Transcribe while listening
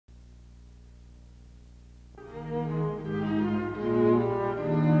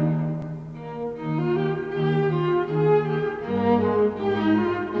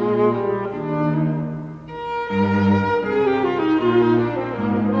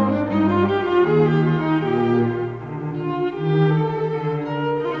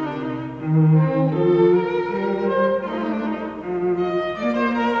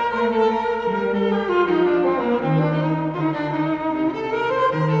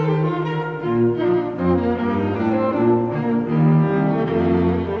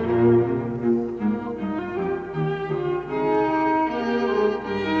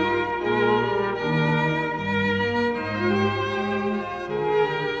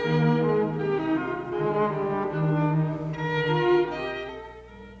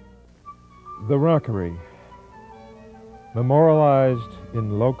The rockery, memorialized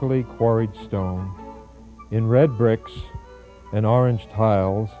in locally quarried stone, in red bricks and orange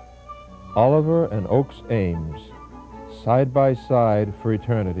tiles, Oliver and Oakes Ames, side by side for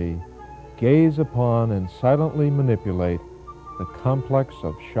eternity, gaze upon and silently manipulate the complex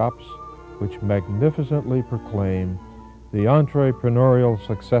of shops which magnificently proclaim the entrepreneurial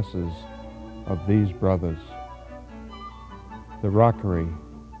successes of these brothers. The rockery,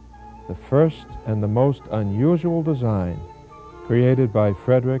 the first and the most unusual design created by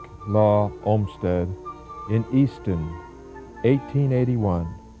Frederick Law Olmsted in Easton, 1881,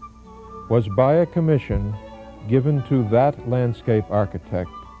 was by a commission given to that landscape architect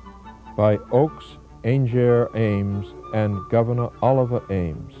by Oakes, Ainger Ames, and Governor Oliver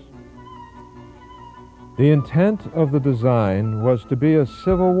Ames. The intent of the design was to be a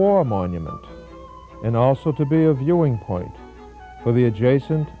Civil War monument and also to be a viewing point for the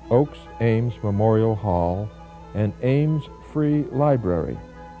adjacent Oakes Ames Memorial Hall and Ames Free Library.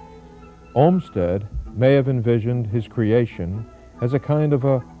 Olmsted may have envisioned his creation as a kind of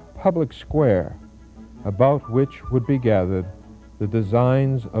a public square about which would be gathered the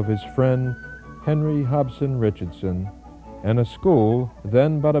designs of his friend Henry Hobson Richardson and a school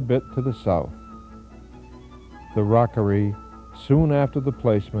then but a bit to the south. The rockery, soon after the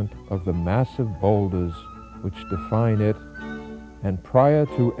placement of the massive boulders which define it, and prior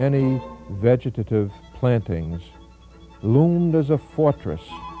to any vegetative plantings, loomed as a fortress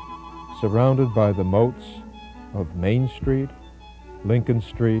surrounded by the moats of Main Street, Lincoln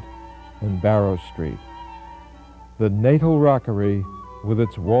Street, and Barrow Street. The natal rockery, with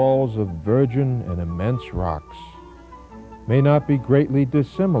its walls of virgin and immense rocks, may not be greatly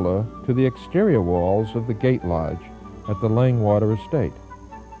dissimilar to the exterior walls of the Gate Lodge at the Langwater Estate.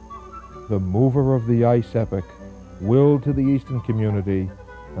 The mover of the ice epoch willed to the Easton community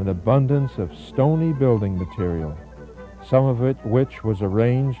an abundance of stony building material, some of it which was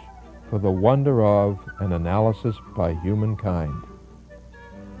arranged for the wonder of an analysis by humankind.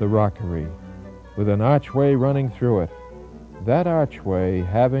 The rockery, with an archway running through it, that archway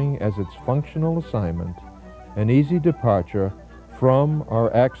having as its functional assignment an easy departure from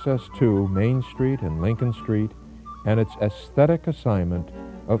or access to Main Street and Lincoln Street, and its aesthetic assignment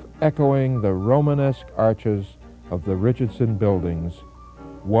of echoing the Romanesque arches of the Richardson buildings,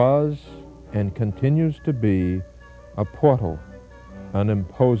 was and continues to be a portal, an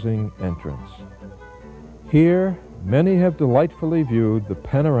imposing entrance. Here, many have delightfully viewed the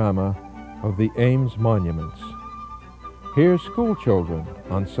panorama of the Ames monuments. Here, school children,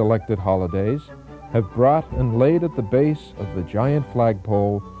 on selected holidays, have brought and laid at the base of the giant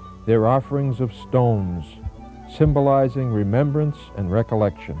flagpole their offerings of stones, symbolizing remembrance and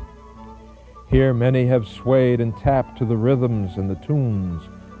recollection. Here many have swayed and tapped to the rhythms and the tunes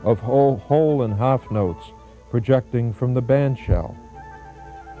of whole and half notes projecting from the bandshell.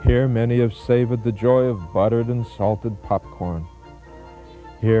 Here many have savored the joy of buttered and salted popcorn.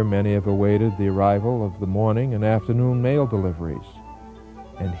 Here many have awaited the arrival of the morning and afternoon mail deliveries.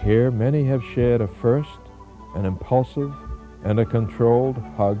 And here many have shared a first, an impulsive, and a controlled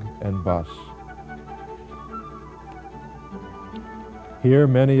hug and bus. Here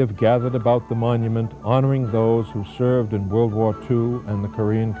many have gathered about the monument, honoring those who served in World War II and the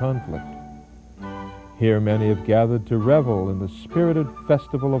Korean conflict. Here many have gathered to revel in the spirited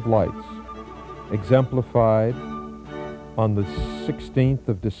Festival of Lights, exemplified on the 16th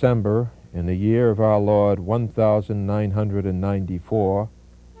of December in the year of our Lord 1994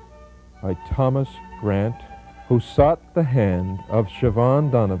 by Thomas Grant, who sought the hand of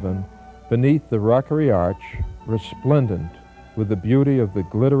Siobhan Donovan beneath the rockery arch, resplendent with the beauty of the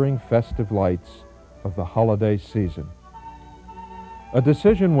glittering festive lights of the holiday season. A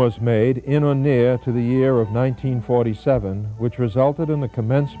decision was made in or near to the year of 1947, which resulted in the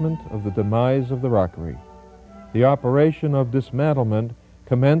commencement of the demise of the rockery. The operation of dismantlement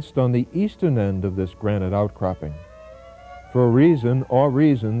commenced on the eastern end of this granite outcropping. For a reason or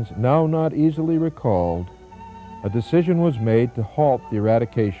reasons now not easily recalled, a decision was made to halt the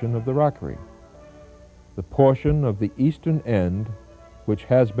eradication of the rockery. The portion of the eastern end which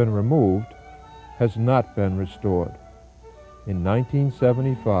has been removed has not been restored. In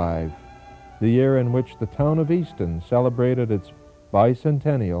 1975, the year in which the town of Easton celebrated its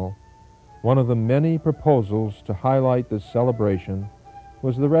bicentennial, one of the many proposals to highlight this celebration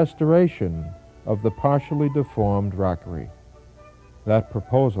was the restoration of the partially deformed rockery. That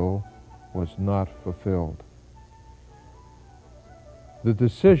proposal was not fulfilled. The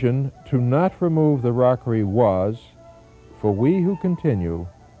decision to not remove the rockery was, for we who continue,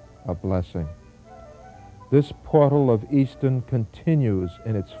 a blessing. This portal of Easton continues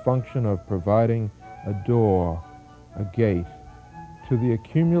in its function of providing a door, a gate, to the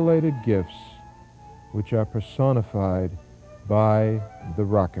accumulated gifts which are personified by the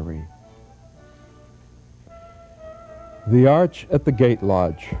rockery. The arch at the gate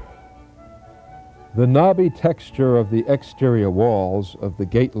lodge. The knobby texture of the exterior walls of the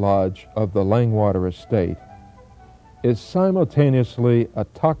gate lodge of the Langwater estate is simultaneously a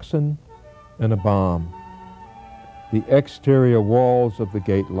toxin and a balm. The exterior walls of the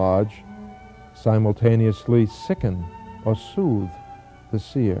gate lodge simultaneously sicken or soothe the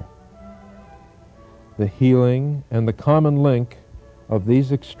seer. The healing and the common link of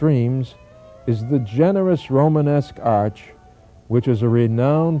these extremes is the generous Romanesque arch, which is a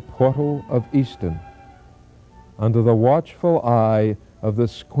renowned portal of Easton. Under the watchful eye of the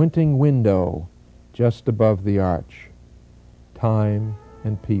squinting window just above the arch, time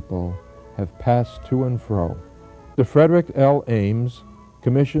and people have passed to and fro. Sir Frederick L. Ames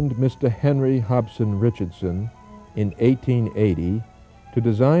commissioned Mr. Henry Hobson Richardson in 1880 to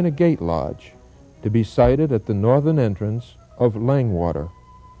design a gate lodge to be sited at the northern entrance of Langwater.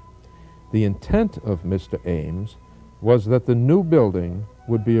 The intent of Mr. Ames was that the new building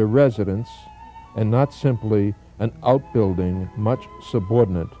would be a residence and not simply an outbuilding much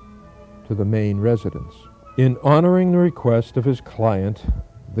subordinate to the main residence. In honoring the request of his client,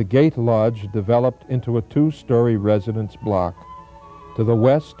 the gate lodge developed into a two-story residence block to the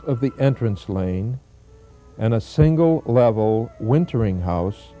west of the entrance lane and a single-level wintering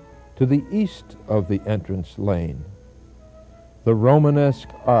house to the east of the entrance lane. The Romanesque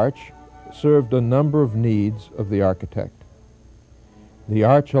arch served a number of needs of the architect. The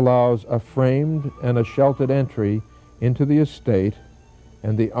arch allows a framed and a sheltered entry into the estate,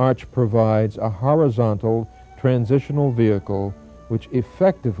 and the arch provides a horizontal transitional vehicle which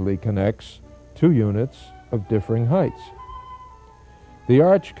effectively connects two units of differing heights. The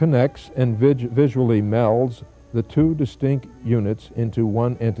arch connects and visually melds the two distinct units into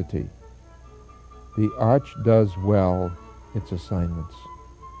one entity. The arch does well its assignments.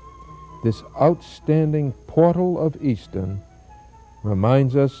 This outstanding portal of Easton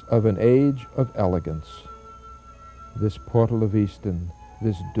reminds us of an age of elegance. This portal of Easton,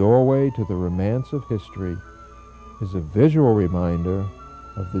 this doorway to the romance of history, is a visual reminder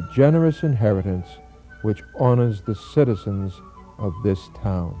of the generous inheritance which honors the citizens of this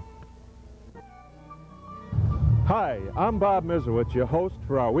town. Hi, I'm Bob Mizowitz, your host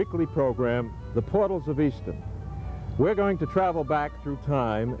for our weekly program, The Portals of Easton. We're going to travel back through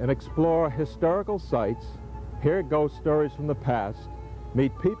time and explore historical sites, hear ghost stories from the past,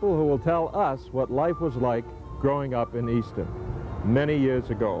 meet people who will tell us what life was like growing up in Easton many years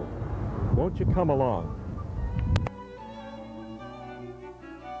ago. Won't you come along?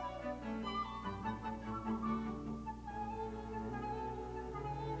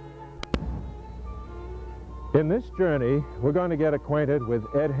 In this journey, we're going to get acquainted with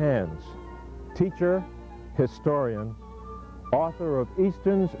Ed Hands, teacher, historian, author of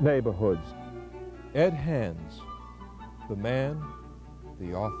Easton's Neighborhoods. Ed Hands, the man,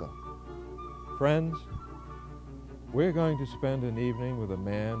 the author. Friends, we're going to spend an evening with a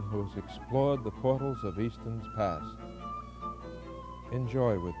man who has explored the portals of Easton's past.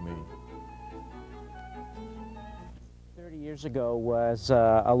 Enjoy with me. 30 years ago was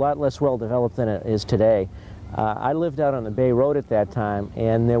a lot less well developed than it is today. I lived out on the Bay Road at that time,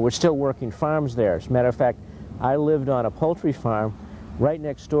 and there were still working farms there. As a matter of fact, I lived on a poultry farm. Right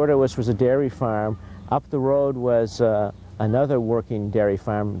next door to us was a dairy farm. Up the road was another working dairy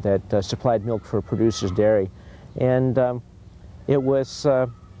farm that supplied milk for Producers Dairy. And it was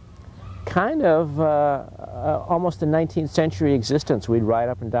kind of almost a 19th century existence. We'd ride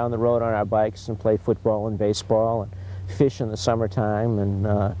up and down the road on our bikes and play football and baseball and fish in the summertime.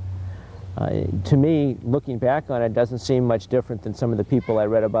 And to me, looking back on it, doesn't seem much different than some of the people I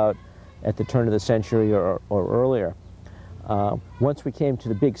read about at the turn of the century or earlier. Once we came to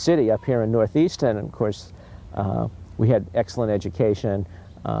the big city up here in Northeastern, of course, we had excellent education.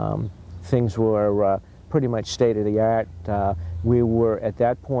 Things were pretty much state-of-the-art. We were, at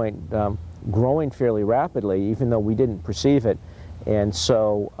that point, growing fairly rapidly, even though we didn't perceive it. And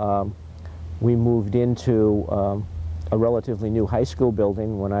so we moved into a relatively new high school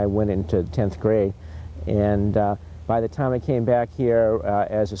building when I went into 10th grade. And by the time I came back here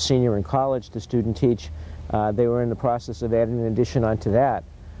as a senior in college to student teach, they were in the process of adding an addition onto that.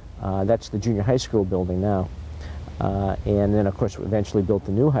 That's the junior high school building now. And then, of course, we eventually built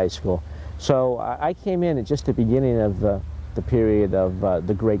the new high school. So I came in at just the beginning of the period of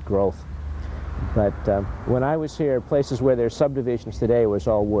the great growth. But when I was here, places where there's subdivisions today was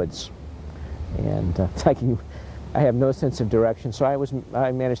all woods. And I have no sense of direction, so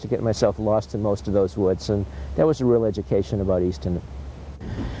I managed to get myself lost in most of those woods, and that was a real education about Easton.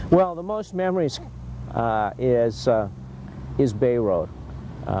 Well, the most memories is Bay Road,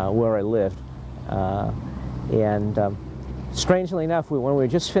 where I lived. Strangely enough, when we were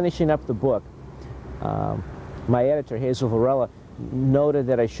just finishing up the book, my editor, Hazel Varela, noted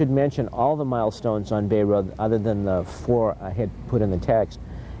that I should mention all the milestones on Bay Road other than the 4 I had put in the text.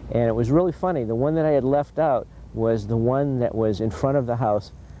 And it was really funny. The one that I had left out was the one that was in front of the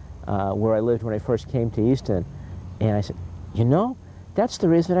house where I lived when I first came to Easton. And I said, you know, that's the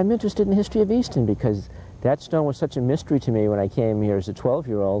reason I'm interested in the history of Easton, because that stone was such a mystery to me when I came here as a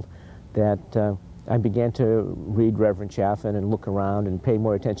 12-year-old that I began to read Reverend Chaffin and look around and pay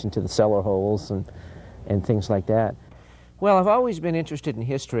more attention to the cellar holes and things like that. Well, I've always been interested in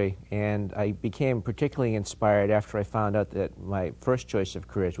history, and I became particularly inspired after I found out that my first choice of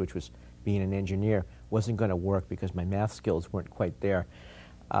careers, which was being an engineer, wasn't going to work because my math skills weren't quite there.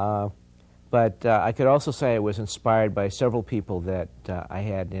 But I could also say I was inspired by several people that I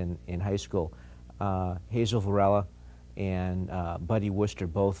had in high school. Hazel Varela and Buddy Worcester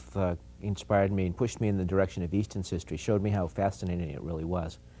both inspired me and pushed me in the direction of Easton's history, showed me how fascinating it really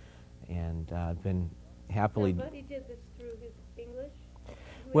was. And I've been happily... So Buddy did this through his English?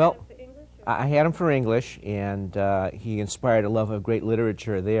 Well, English, I had him for English, and he inspired a love of great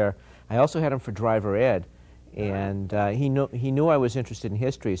literature there. I also had him for driver ed, and he knew I was interested in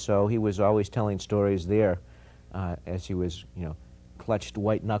history, so he was always telling stories there as he was, you know, clutched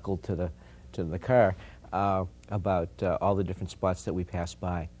white-knuckled to the car about all the different spots that we passed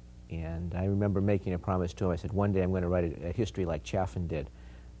by. And I remember making a promise to him. I said, one day I'm going to write a history like Chaffin did,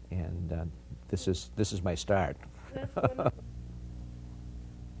 and this is my start.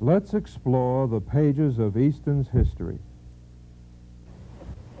 Let's explore the pages of Easton's history.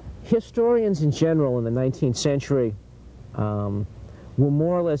 Historians in general in the 19th century were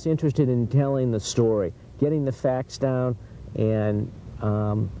more or less interested in telling the story, getting the facts down, and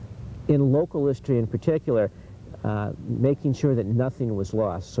in local history in particular, making sure that nothing was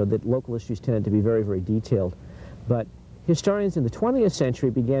lost, so that local histories tended to be very, very detailed. But historians in the 20th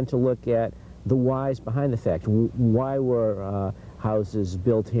century began to look at the whys behind the fact. Why were houses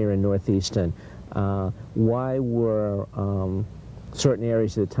built here in Northeastern? Why were certain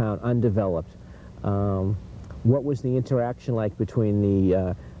areas of the town undeveloped? What was the interaction like between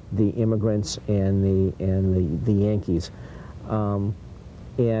the immigrants and the Yankees?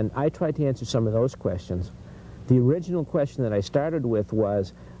 And I tried to answer some of those questions. The original question that I started with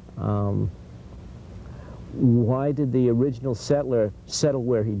was, why did the original settler settle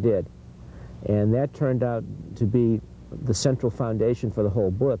where he did? And that turned out to be the central foundation for the whole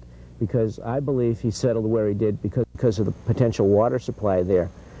book, because I believe he settled where he did because of the potential water supply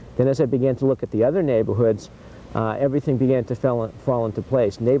there. Then as I began to look at the other neighborhoods, everything began to fall into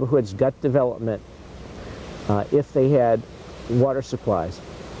place. Neighborhoods got development if they had water supplies.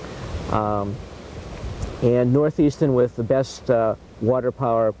 And Northeastern, with the best water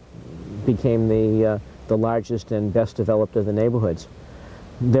power, became the largest and best developed of the neighborhoods.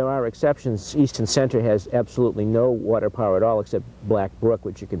 There are exceptions. Easton Center has absolutely no water power at all except Black Brook,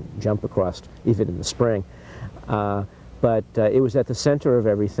 which you can jump across even in the spring. But it was at the center of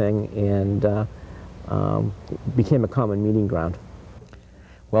everything and became a common meeting ground.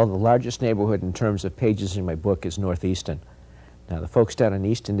 Well, the largest neighborhood in terms of pages in my book is Northeastern. Now, the folks down in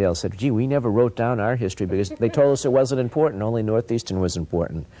Eastondale said, gee, we never wrote down our history because they told us it wasn't important, only Northeastern was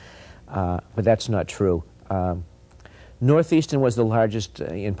important. But that's not true. Northeastern was the largest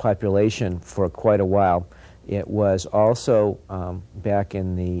in population for quite a while. It was also, back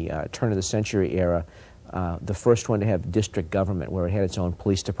in the turn of the century era, the first one to have district government, where it had its own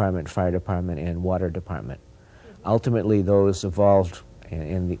police department, fire department, and water department. Ultimately, those evolved,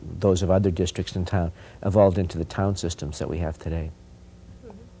 and those of other districts in town, evolved into the town systems that we have today.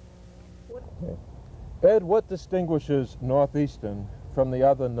 Ed, what distinguishes North Easton from the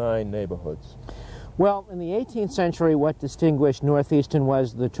other 9 neighborhoods? Well, in the 18th century, what distinguished North Easton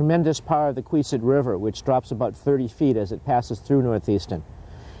was the tremendous power of the Queesit River, which drops about 30 feet as it passes through North Easton.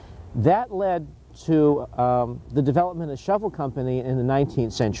 That led to the development of the shovel company in the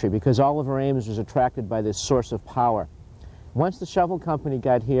 19th century, because Oliver Ames was attracted by this source of power. Once the shovel company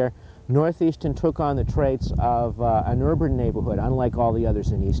got here, North Easton took on the traits of an urban neighborhood, unlike all the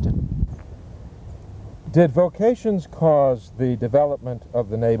others in Easton. Did vocations cause the development of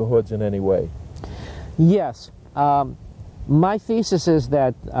the neighborhoods in any way? Yes. My thesis is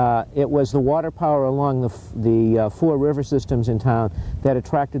that it was the water power along the 4 river systems in town that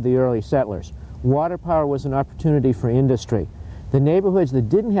attracted the early settlers. Water power was an opportunity for industry. The neighborhoods that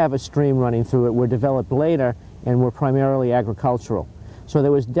didn't have a stream running through it were developed later and were primarily agricultural. So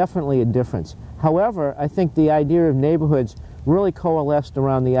there was definitely a difference. However, I think the idea of neighborhoods really coalesced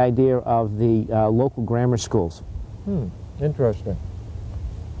around the idea of the local grammar schools. Interesting.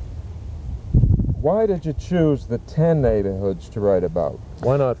 Why did you choose the 10 neighborhoods to write about?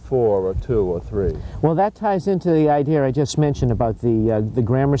 Why not 4 or 2 or 3? Well, that ties into the idea I just mentioned about the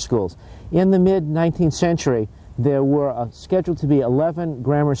grammar schools. In the mid-19th century, there were scheduled to be 11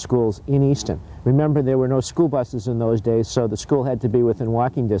 grammar schools in Easton. Remember, there were no school buses in those days, so the school had to be within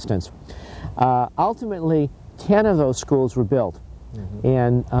walking distance. Ultimately, 10 of those schools were built,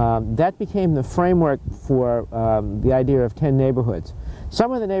 and that became the framework for the idea of 10 neighborhoods.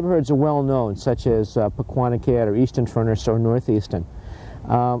 Some of the neighborhoods are well known, such as Pequannock or Easton Furnace or North Easton.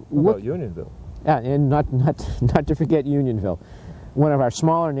 What about Unionville? And not to forget Unionville, one of our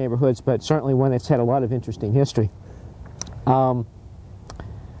smaller neighborhoods, but certainly one that's had a lot of interesting history. The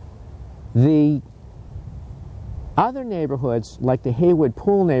other neighborhoods, like the Haywood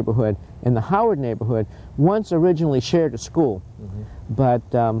Pool neighborhood and the Howard neighborhood, once originally shared a school, but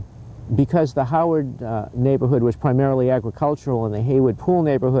because the Howard neighborhood was primarily agricultural and the Haywood Pool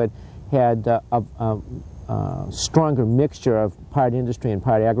neighborhood had a stronger mixture of part industry and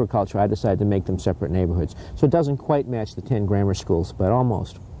part agriculture, I decided to make them separate neighborhoods. So it doesn't quite match the 10 grammar schools, but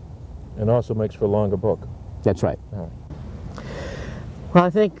almost. And also makes for a longer book. That's right. All right. Well, I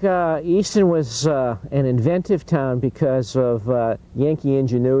think Easton was an inventive town because of Yankee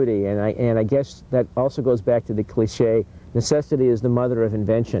ingenuity, and I guess that also goes back to the cliche, necessity is the mother of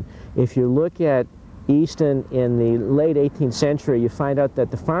invention. If you look at Easton in the late 18th century, you find out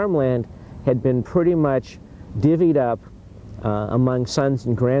that the farmland had been pretty much divvied up among sons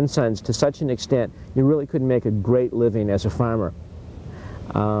and grandsons to such an extent you really couldn't make a great living as a farmer.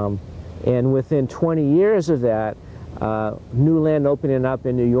 And within 20 years of that, new land opening up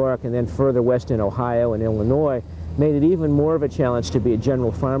in New York and then further west in Ohio and Illinois made it even more of a challenge to be a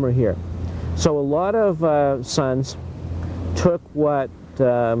general farmer here. So a lot of sons took what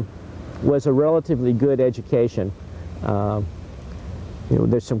was a relatively good education. You know,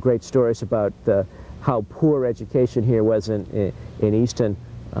 there's some great stories about how poor education here was in Easton.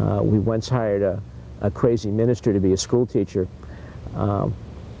 We once hired a crazy minister to be a school teacher.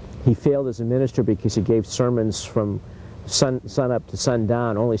 He failed as a minister because he gave sermons from sun up to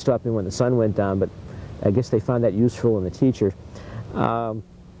sundown, only stopping when the sun went down, but I guess they found that useful in the teacher.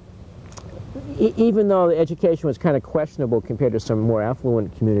 Even though the education was kind of questionable compared to some more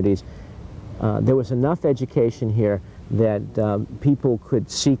affluent communities, there was enough education here that people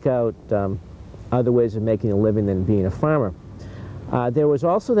could seek out other ways of making a living than being a farmer. There was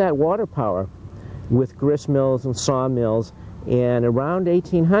also that water power with grist mills and sawmills, and around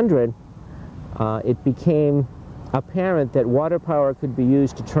 1800 it became apparent that water power could be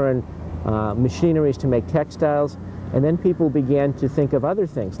used to turn machineries to make textiles, and then people began to think of other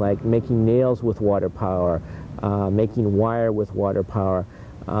things like making nails with water power, making wire with water power,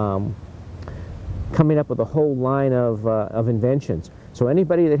 coming up with a whole line of inventions. So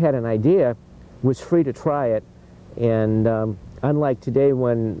anybody that had an idea was free to try it, and unlike today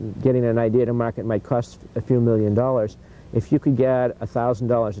when getting an idea to market might cost a few $1 million, if you could get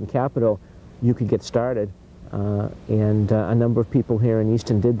 $1,000 in capital, you could get started, and a number of people here in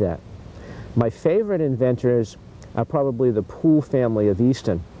Easton did that. My favorite inventors are probably the Poole family of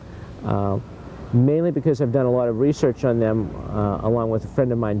Easton, mainly because I've done a lot of research on them, along with a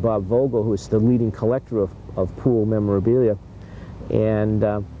friend of mine, Bob Vogel, who is the leading collector of Poole memorabilia.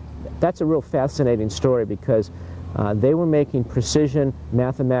 And that's a real fascinating story because they were making precision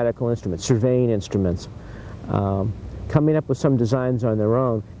mathematical instruments, surveying instruments, coming up with some designs on their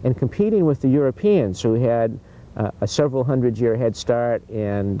own, and competing with the Europeans who had a several hundred-year head start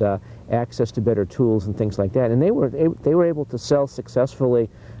and access to better tools and things like that. And they were able to sell successfully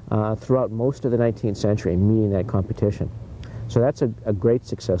throughout most of the 19th century, meeting that competition. So that's a great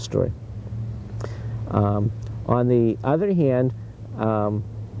success story. On the other hand,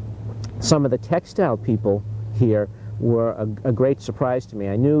 some of the textile people here were a great surprise to me.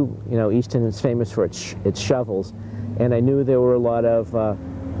 I knew, Easton is famous for its shovels, and I knew there were a lot of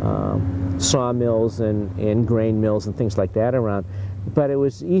sawmills and grain mills and things like that around. But it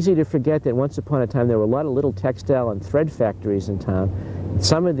was easy to forget that once upon a time there were a lot of little textile and thread factories in town.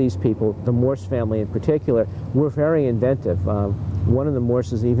 Some of these people, the Morse family in particular, were very inventive. One of the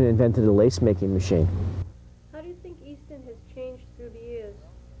Morses even invented a lace-making machine. How do you think Easton has changed through the years?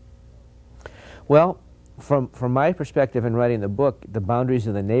 Well, from my perspective in writing the book, the boundaries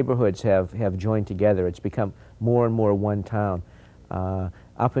of the neighborhoods have joined together. It's become more and more one town.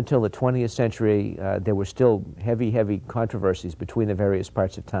 Up until the 20th century, there were still heavy controversies between the various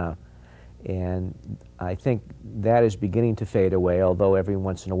parts of town. And I think that is beginning to fade away, although every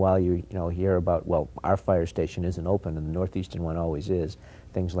once in a while you hear about, well, our fire station isn't open and the northeastern one always is,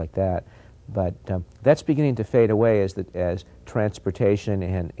 things like that. But that's beginning to fade away as transportation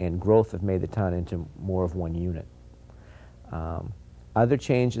and growth have made the town into more of one unit. Other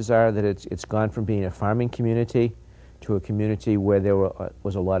changes are that it's gone from being a farming community to a community where there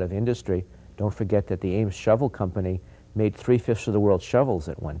was a lot of industry. Don't forget that the Ames Shovel Company made 3/5 of the world's shovels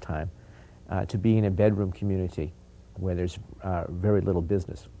at one time, to being a bedroom community where there's very little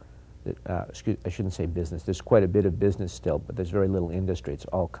business. I shouldn't say business. There's quite a bit of business still, but there's very little industry. It's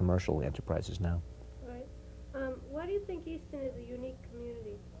all commercial enterprises now. Right. Why do you think Easton is a unique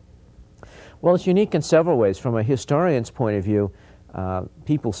community? Well, it's unique in several ways. From a historian's point of view,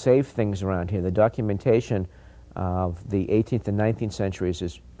 people saved things around here. The documentation of the 18th and 19th centuries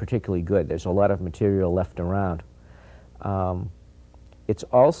is particularly good. There's a lot of material left around. It's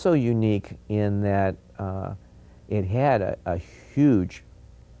also unique in that it had a huge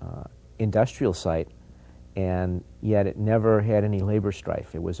industrial site, and yet it never had any labor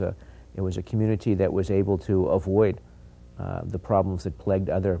strife. It was a community that was able to avoid the problems that plagued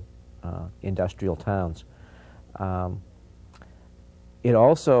other industrial towns. It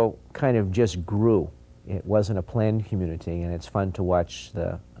also kind of just grew. It wasn't a planned community, and it's fun to watch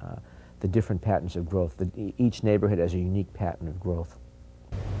the different patterns of growth. Each neighborhood has a unique pattern of growth.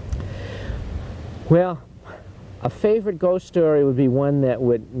 Well, a favorite ghost story would be one that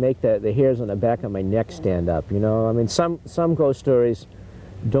would make the hairs on the back of my neck stand up. I mean, some ghost stories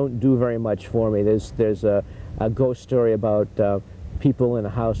don't do very much for me. There's a ghost story about people in a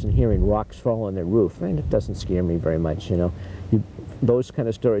house and hearing rocks fall on their roof. And it doesn't scare me very much. Those kind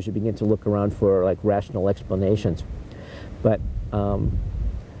of stories, you begin to look around for like rational explanations. But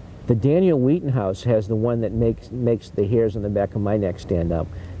the Daniel Wheaton house has the one that makes the hairs on the back of my neck stand up.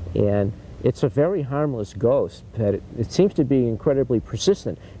 And it's a very harmless ghost, but it seems to be incredibly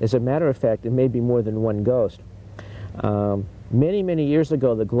persistent. As a matter of fact, it may be more than one ghost. Many years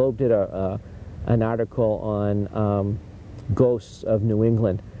ago, the Globe did an article on ghosts of New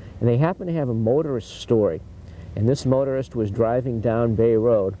England, and they happened to have a motorist story. And this motorist was driving down Bay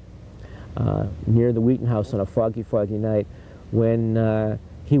Road near the Wheaton house on a foggy night when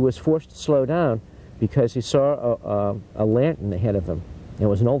he was forced to slow down because he saw a lantern ahead of him. It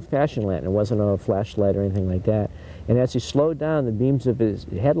was an old-fashioned lantern. It wasn't a flashlight or anything like that. And as he slowed down, the beams of his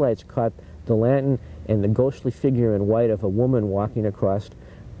headlights caught the lantern and the ghostly figure in white of a woman walking across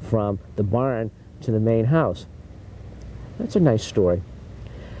from the barn to the main house. That's a nice story.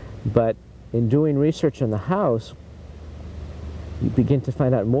 But in doing research on the house, you begin to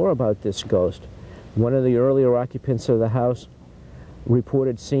find out more about this ghost. One of the earlier occupants of the house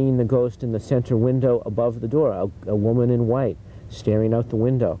reported seeing the ghost in the center window above the door, a woman in white staring out the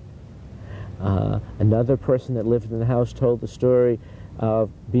window. Another person that lived in the house told the story of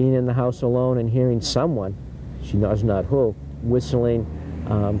being in the house alone and hearing someone, she knows not who, whistling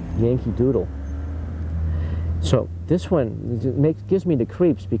Yankee Doodle. So this one gives me the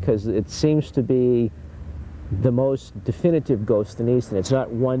creeps because it seems to be the most definitive ghost in Easton. It's not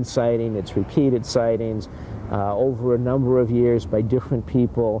one sighting, it's repeated sightings over a number of years by different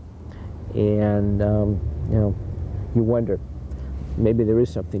people, and you wonder, maybe there is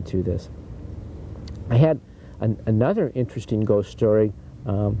something to this. I had another interesting ghost story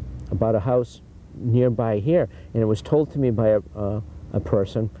about a house nearby here, and it was told to me by a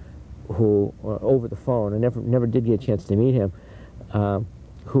person who, over the phone, I never did get a chance to meet him,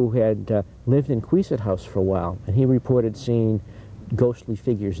 who had lived in Queeset House for a while, and he reported seeing ghostly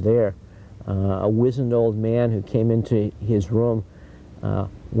figures there. A wizened old man who came into his room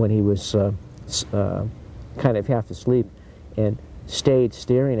when he was kind of half asleep and stayed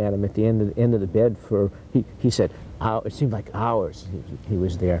staring at him at the end of the bed for, he said, it seemed like hours he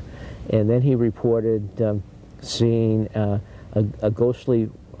was there. And then he reported seeing a ghostly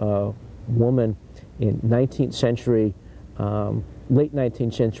woman in 19th century, late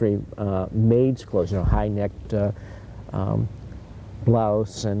 19th century maid's clothes, you know, high-necked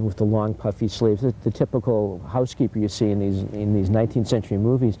blouse and with the long puffy sleeves, the typical housekeeper you see in these 19th century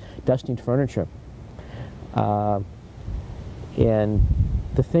movies, dusting furniture. And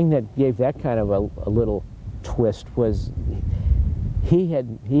the thing that gave that kind of a little twist was he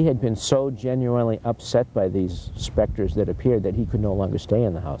had been so genuinely upset by these specters that appeared that he could no longer stay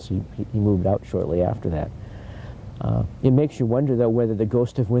in the house. He moved out shortly after that. It makes you wonder, though, whether the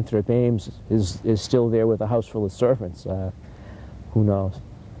ghost of Winthrop Ames is still there with a house full of servants. Who knows?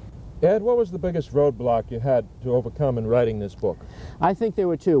 Ed, what was the biggest roadblock you had to overcome in writing this book? I think there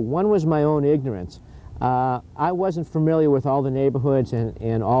were two. One was my own ignorance. I wasn't familiar with all the neighborhoods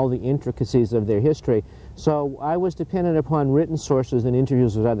and all the intricacies of their history, so I was dependent upon written sources and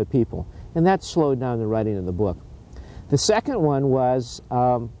interviews with other people, and that slowed down the writing of the book. The second one was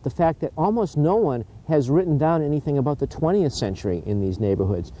the fact that almost no one has written down anything about the 20th century in these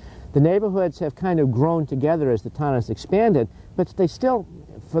neighborhoods. The neighborhoods have kind of grown together as the town has expanded, but they still,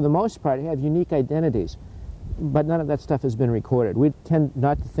 for the most part, have unique identities. But none of that stuff has been recorded. We tend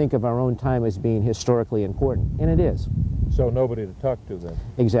not to think of our own time as being historically important, and it is. So nobody to talk to then?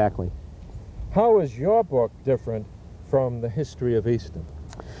 Exactly. How is your book different from the history of Easton?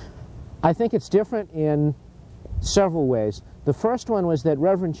 I think it's different in several ways. The first one was that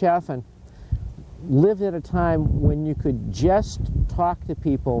Reverend Chaffin lived at a time when you could just talk to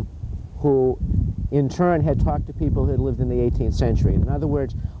people who in turn had talked to people who had lived in the 18th century. In other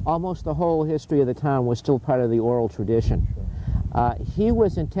words, almost the whole history of the town was still part of the oral tradition. Sure. He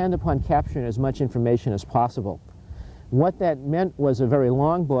was intent upon capturing as much information as possible. What that meant was a very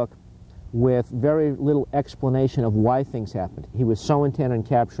long book with very little explanation of why things happened. He was so intent on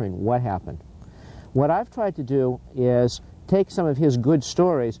capturing what happened. What I've tried to do is take some of his good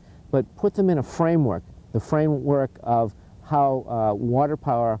stories but put them in a framework, the framework of how water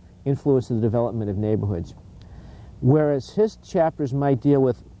power influences the development of neighborhoods. Whereas his chapters might deal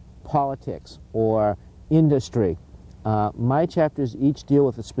with politics or industry, my chapters each deal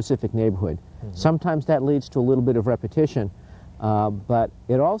with a specific neighborhood. Mm-hmm. Sometimes that leads to a little bit of repetition, but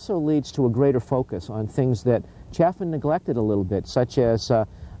it also leads to a greater focus on things that Chaffin neglected a little bit, such as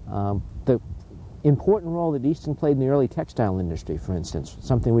the important role that Easton played in the early textile industry, for instance,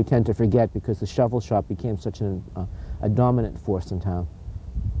 something we tend to forget because the shovel shop became such a dominant force in town.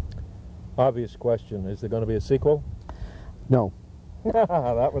 Obvious question, is there going to be a sequel? No.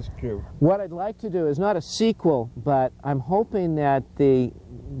 That was cute. What I'd like to do is not a sequel, but I'm hoping that the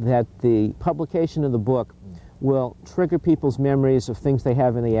publication of the book will trigger people's memories of things they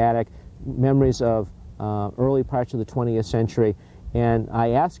have in the attic, memories of early parts of the 20th century, and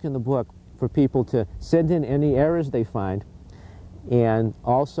I ask in the book for people to send in any errors they find and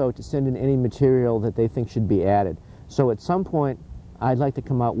also to send in any material that they think should be added. So at some point I'd like to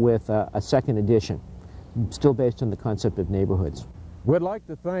come out with a second edition, still based on the concept of neighborhoods. We'd like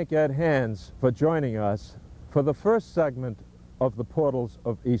to thank Ed Hands for joining us for the first segment of the Portals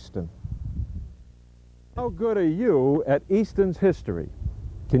of Easton. How good are you at Easton's history?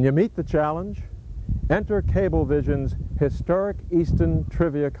 Can you meet the challenge? Enter Cablevision's Historic Easton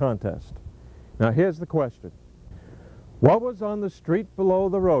Trivia Contest. Now here's the question. What was on the street below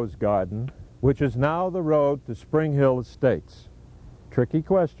the Rose Garden, which is now the road to Spring Hill Estates? Tricky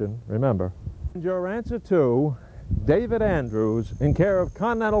question, remember. And your answer to David Andrews, in care of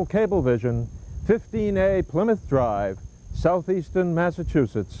Continental Cablevision, 15A Plymouth Drive, Southeastern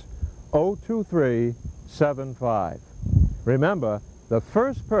Massachusetts, 02375. Remember, the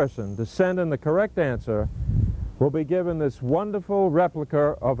first person to send in the correct answer will be given this wonderful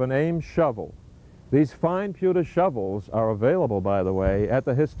replica of an Ames shovel. These fine pewter shovels are available, by the way, at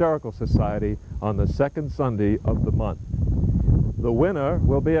the Historical Society on the second Sunday of the month. The winner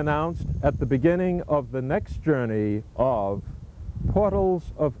will be announced at the beginning of the next journey of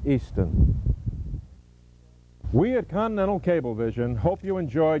Portals of Easton. We at Continental Cablevision hope you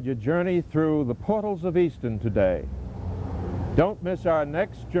enjoyed your journey through the Portals of Easton today. Don't miss our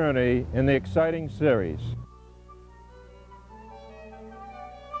next journey in the exciting series.